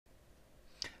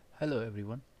Hello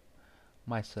everyone,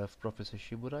 myself Professor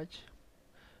Shiburaj.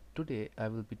 Today I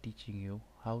will be teaching you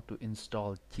how to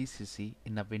install GCC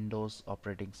in a Windows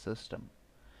operating system.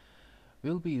 We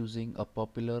will be using a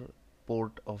popular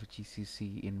port of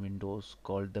GCC in Windows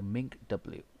called the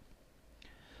MingW.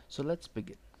 So let's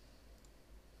begin.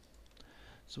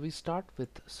 So we start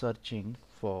with searching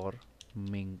for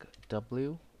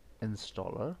MingW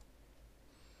installer,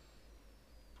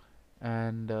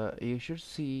 and you should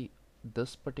see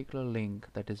this particular link,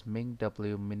 that is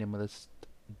MingW minimalist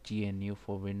GNU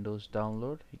for Windows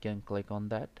download. You can click on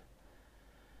that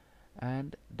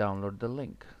and download the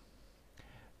link.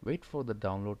 Wait for the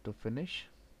download to finish.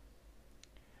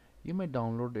 You may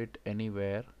download it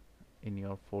anywhere in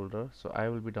your folder, so I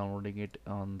will be downloading it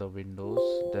on the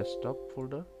Windows desktop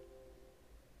folder.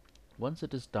 Once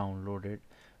it is downloaded,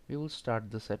 we will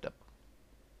start the setup.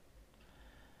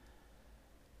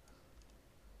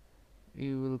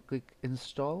 You will click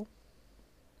install,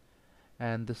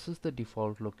 and this is the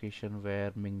default location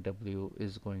where MingW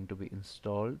is going to be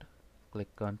installed. Click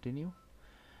continue,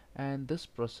 and this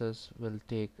process will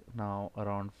take now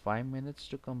around 5 minutes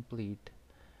to complete,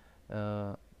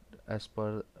 uh, as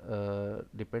per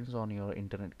depends on your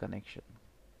internet connection.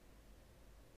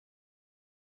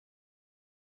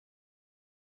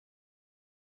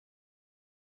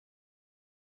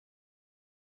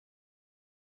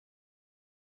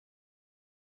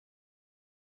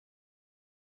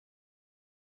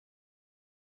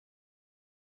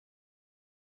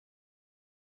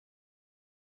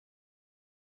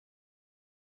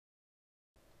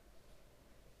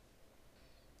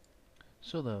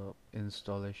 So the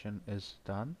installation is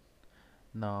done.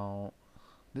 Now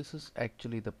this is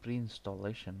actually the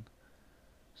pre-installation,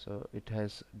 so it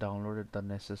has downloaded the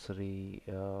necessary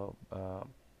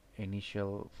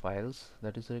initial files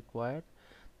that is required.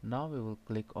 Now we will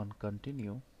click on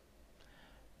continue.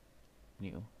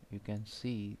 You can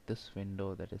see this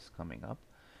window that is coming up.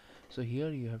 So here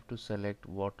you have to select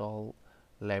what all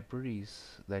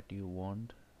libraries that you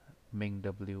want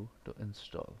MingW to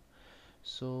install.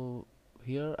 So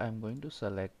here I'm going to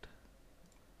select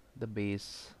the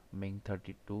base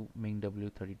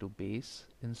MingW32 base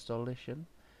installation,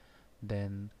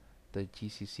 then the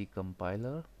GCC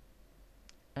compiler,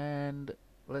 and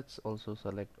let's also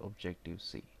select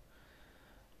Objective-C.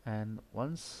 And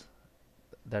once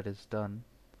that is done,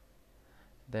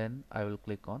 then I will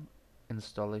click on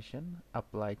installation,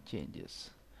 apply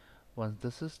changes. Once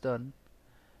this is done,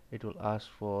 it will ask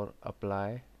for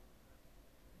apply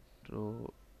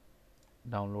to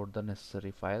download the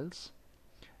necessary files,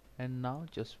 and now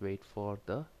just wait for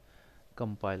the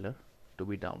compiler to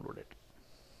be downloaded.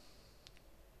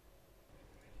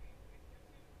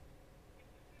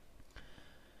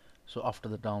 So after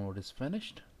the download is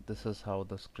finished, this is how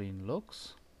the screen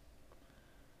looks,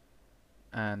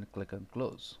 and click on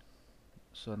close.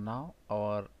 So now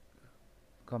our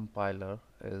compiler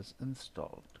is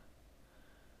installed.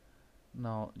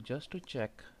 Now just to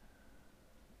check,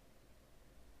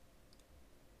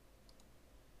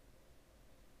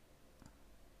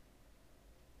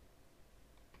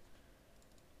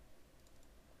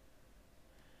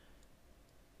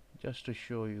 just to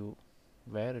show you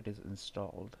where it is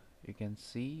installed, you can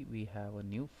see we have a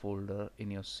new folder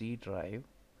in your C drive,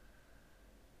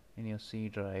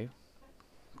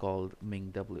 called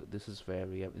MingW. This is where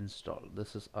we have installed.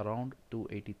 This is around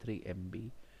 283 MB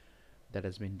that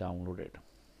has been downloaded.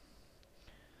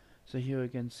 So here you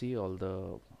can see all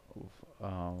the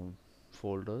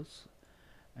folders,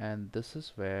 and this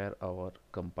is where our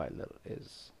compiler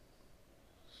is.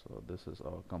 So this is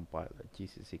our compiler,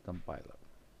 GCC compiler.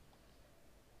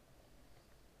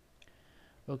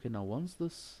 Okay, now once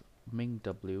this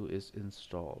MingW is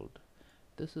installed,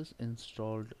 this is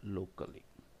installed locally.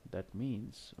 That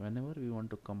means whenever we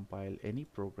want to compile any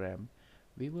program,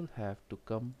 we will have to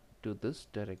come to this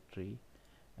directory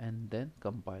and then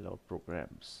compile our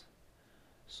programs.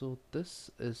 So this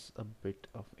is a bit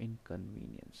of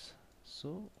inconvenience.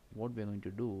 So what we are going to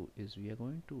do is we are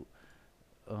going to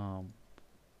um,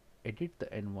 edit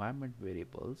the environment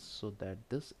variables so that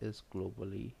this is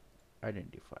globally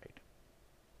identified.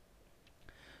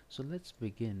 So let's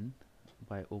begin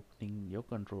by opening your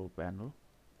control panel.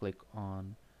 Click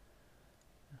on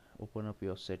open up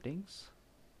your settings.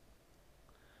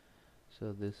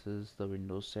 So this is the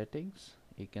Windows settings.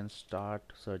 You can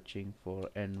start searching for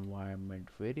environment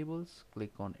variables.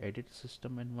 Click on edit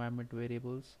system environment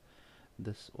variables.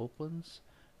 This opens.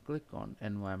 Click on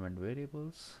environment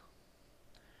variables,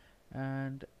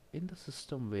 and in the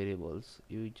system variables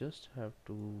you just have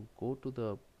to go to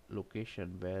the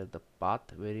location where the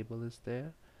path variable is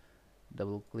there.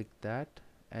 Double click that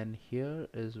and here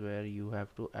is where you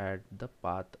have to add the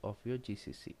path of your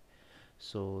GCC.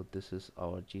 So this is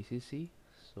our GCC,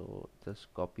 so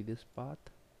just copy this path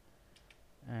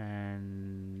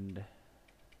and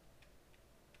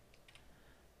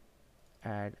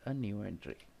add a new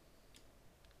entry.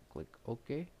 Click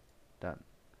OK. Done.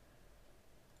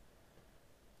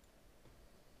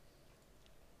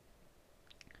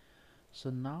 So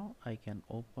now I can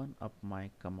open up my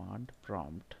command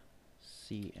prompt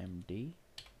cmd,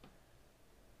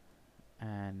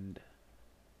 and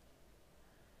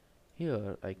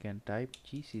here I can type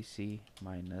gcc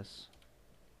minus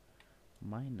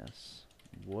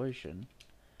version,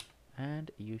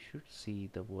 and you should see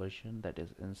the version that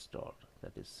is installed,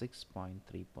 that is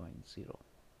 6.3.0.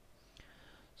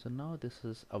 So now this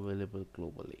is available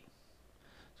globally.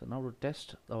 So now to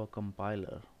test our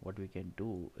compiler, what we can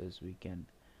do is we can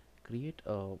create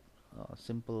a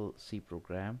simple C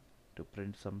program to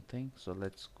print something. So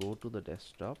let's go to the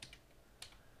desktop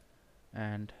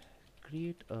and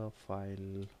create a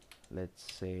file,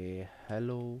 let's say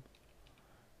hello.c,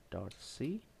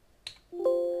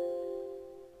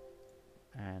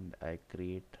 and I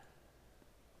create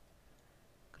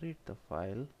the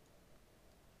file.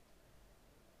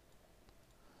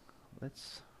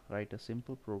 Let's write a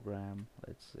simple program,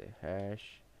 let's say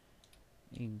hash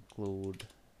include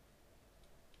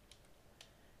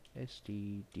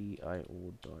stdio.h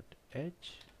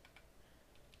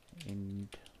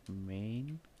int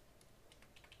main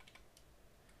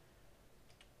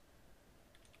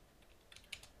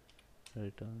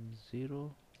return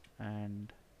 0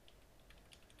 and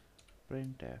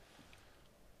printf.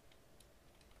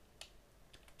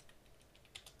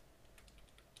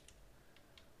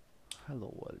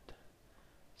 Hello world.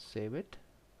 Save it,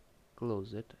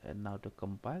 close it, and now to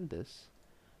compile this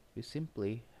we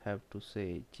simply have to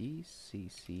say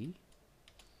gcc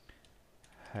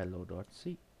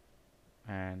hello.c,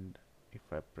 and if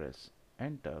I press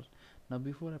enter, now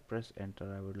before I press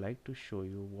enter I would like to show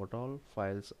you what all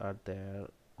files are there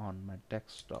on my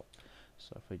desktop.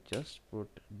 So if I just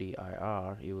put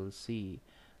dir, you will see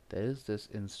there is this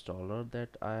installer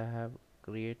that I have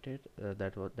created,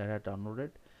 that I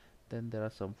downloaded. Then there are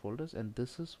some folders, and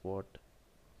this is what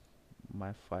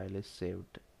my file is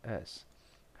saved as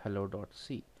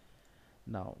hello.c.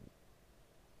 Now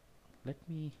let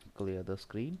me clear the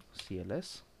screen,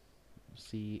 cls,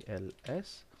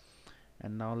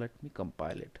 and now let me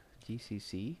compile it.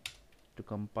 GCC, to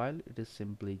compile it is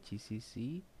simply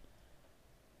GCC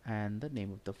and the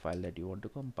name of the file that you want to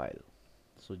compile.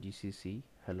 So GCC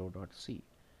hello.c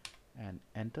and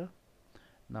enter.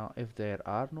 Now if there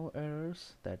are no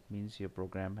errors, that means your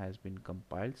program has been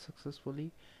compiled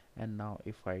successfully. And now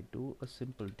if I do a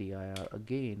simple dir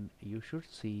again, you should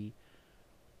see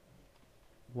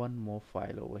one more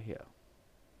file over here.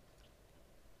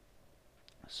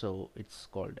 So it's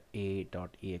called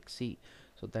a.exe.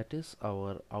 So that is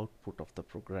our output of the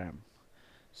program.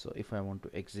 So if I want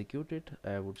to execute it,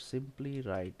 I would simply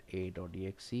write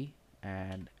a.exe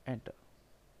and enter,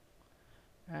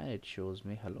 and it shows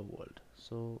me hello world.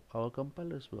 So our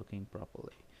compiler is working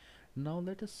properly. Now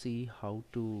let us see how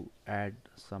to add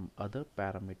some other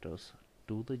parameters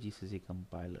to the GCC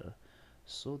compiler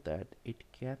so that it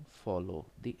can follow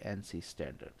the ANSI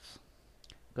standards.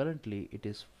 Currently it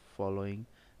is following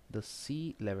the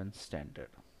C11 standard.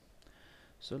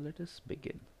 So let us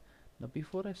begin. Now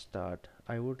before I start,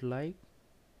 I would like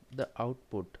the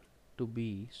output to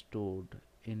be stored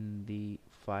in the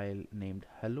file named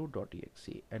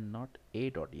hello.exe and not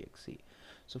a.exe.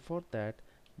 So for that,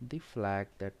 the flag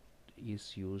that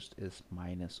is used is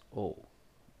 -o,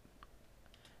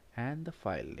 and the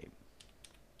file name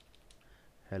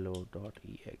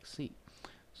hello.exe.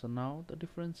 So now the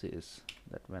difference is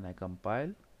that when I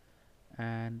compile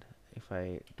and if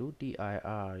I do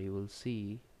dir, you will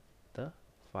see the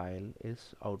file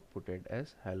is outputted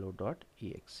as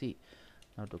hello.exe.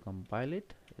 Now to compile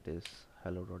it, it is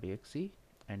hello.exe,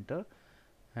 enter,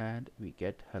 and we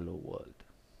get hello world.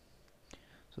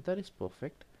 So that is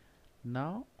perfect.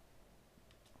 Now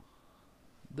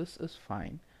this is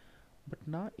fine, but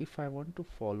now if I want to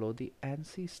follow the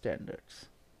ANSI standards,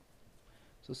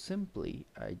 so simply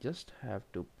I just have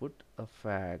to put a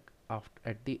flag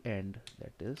at the end,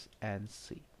 that is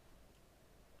ANSI,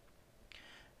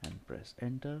 and press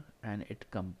enter, and it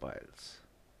compiles.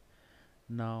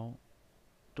 Now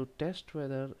to test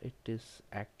whether it is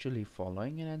actually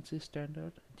following an ANSI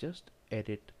standard, just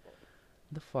edit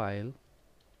the file.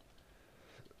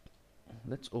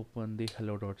 Let's open the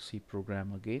hello.c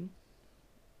program again,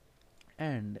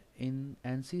 and in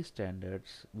ANSI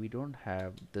standards we don't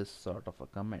have this sort of a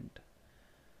comment.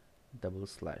 double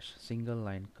slash. Single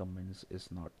line comments is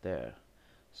not there.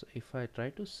 So if I try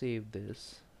to save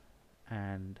this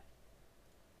and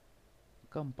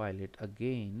compile it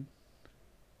again,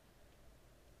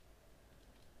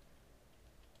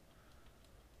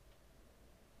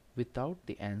 without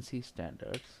the ANSI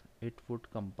standards, it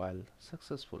would compile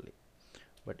successfully.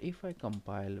 But if I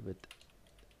compile with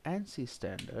ANSI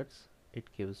standards, it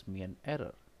gives me an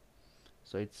error.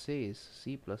 So it says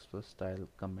C++ style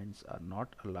comments are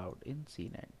not allowed in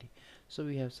C90. So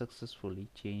we have successfully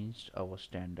changed our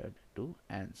standard to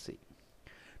ANSI.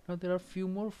 Now there are few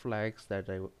more flags that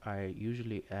I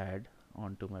usually add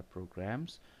onto my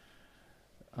programs.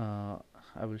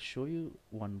 I will show you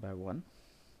one by one.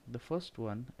 The first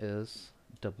one is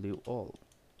WALL.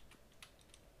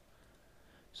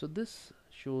 So this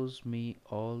shows me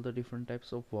all the different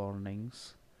types of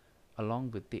warnings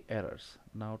along with the errors.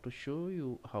 Now to show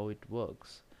you how it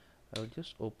works, I will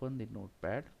just open the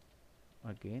notepad.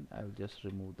 Again, I will just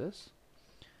remove this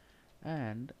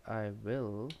and I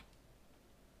will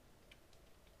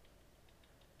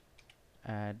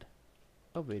add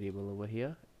a variable over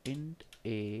here. Int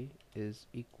a is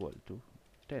equal to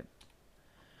 10.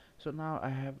 So now I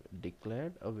have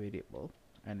declared a variable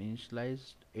and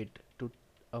initialized it to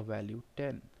a value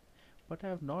 10, but I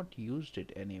have not used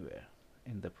it anywhere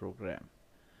in the program.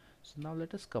 So now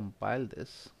let us compile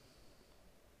this,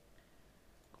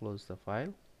 close the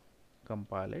file,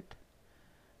 compile it,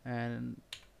 and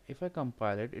if I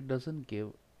compile it, it doesn't give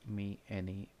me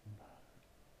any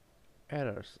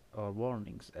errors or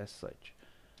warnings as such.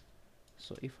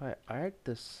 So if I add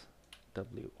this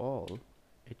WALL,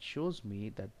 it shows me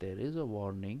that there is a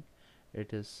warning.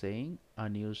 It is saying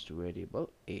unused variable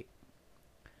a.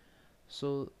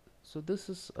 So this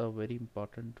is a very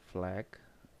important flag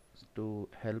to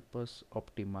help us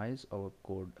optimize our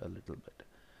code a little bit.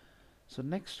 So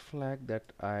next flag that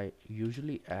I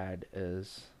usually add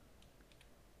is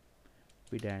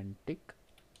pedantic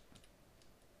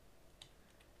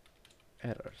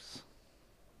errors.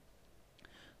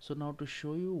 So now to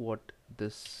show you what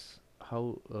this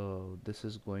how this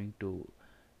is going to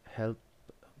help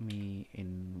me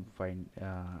in find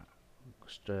now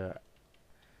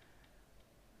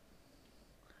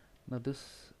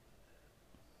this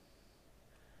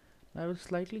I will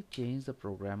slightly change the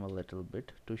program a little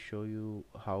bit to show you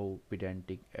how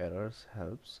pedantic errors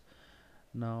helps.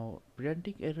 Now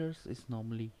pedantic errors is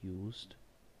normally used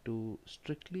to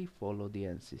strictly follow the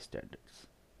ANSI standards.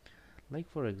 Like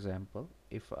for example,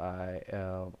 if I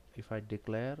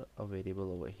declare a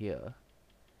variable over here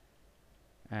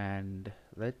and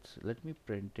let me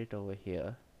print it over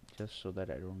here just so that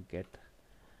I don't get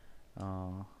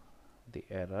the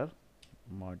error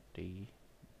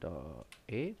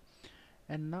mod.a,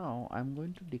 and now I'm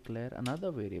going to declare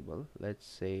another variable, let's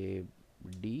say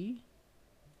d,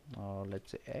 or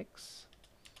let's say x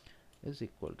is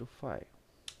equal to 5.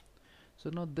 So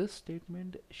now this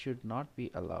statement should not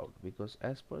be allowed because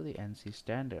as per the ANSI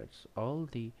standards, all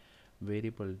the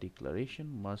variable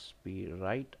declaration must be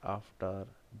right after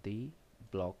the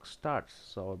block starts.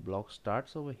 So our block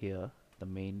starts over here, the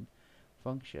main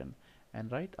function,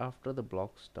 and right after the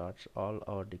block starts, all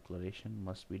our declaration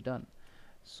must be done.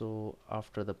 So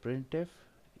after the printf,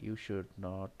 you should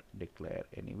not declare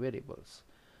any variables.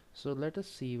 So let us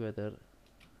see whether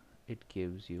it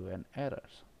gives you an error.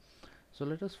 So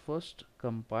let us first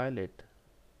compile it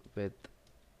with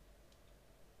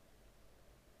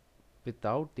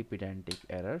without the pedantic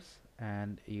errors,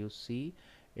 and you see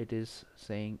it is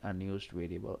saying unused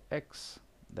variable x.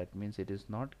 That means it is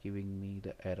not giving me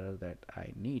the error that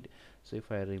I need. So if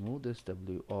I remove this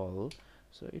WALL,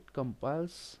 so it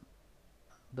compiles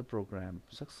the program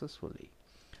successfully.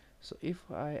 So if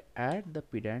I add the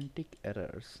pedantic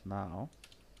errors now,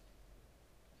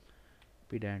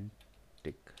 pedantic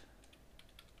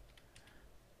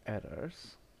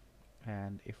errors,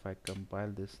 and if I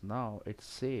compile this now, it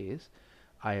says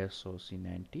ISO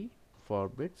C90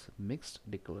 forbids mixed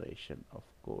declaration of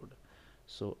code.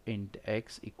 So int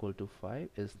x equal to 5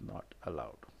 is not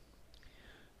allowed.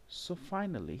 So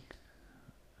finally,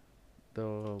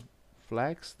 the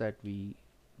flags that we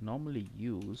normally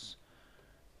use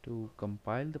to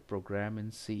compile the program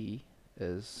in C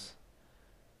is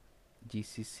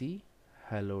GCC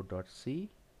hello.c.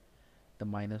 The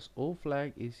 -o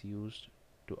flag is used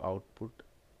to output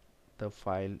the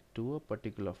file to a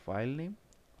particular file name,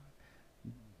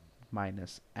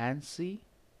 -ANSI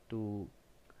to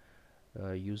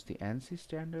use the ANSI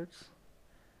standards.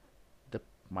 The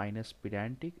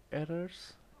 -pedantic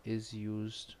errors is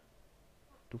used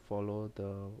to follow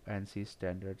the ANSI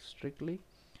standards strictly,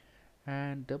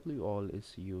 and WALL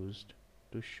is used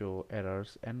to show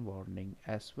errors and warning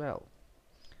as well.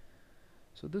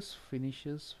 So this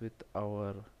finishes with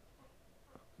our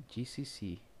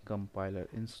GCC compiler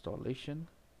installation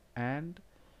and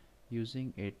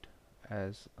using it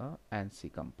as a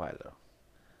ANSI compiler.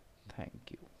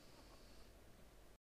 Thank you.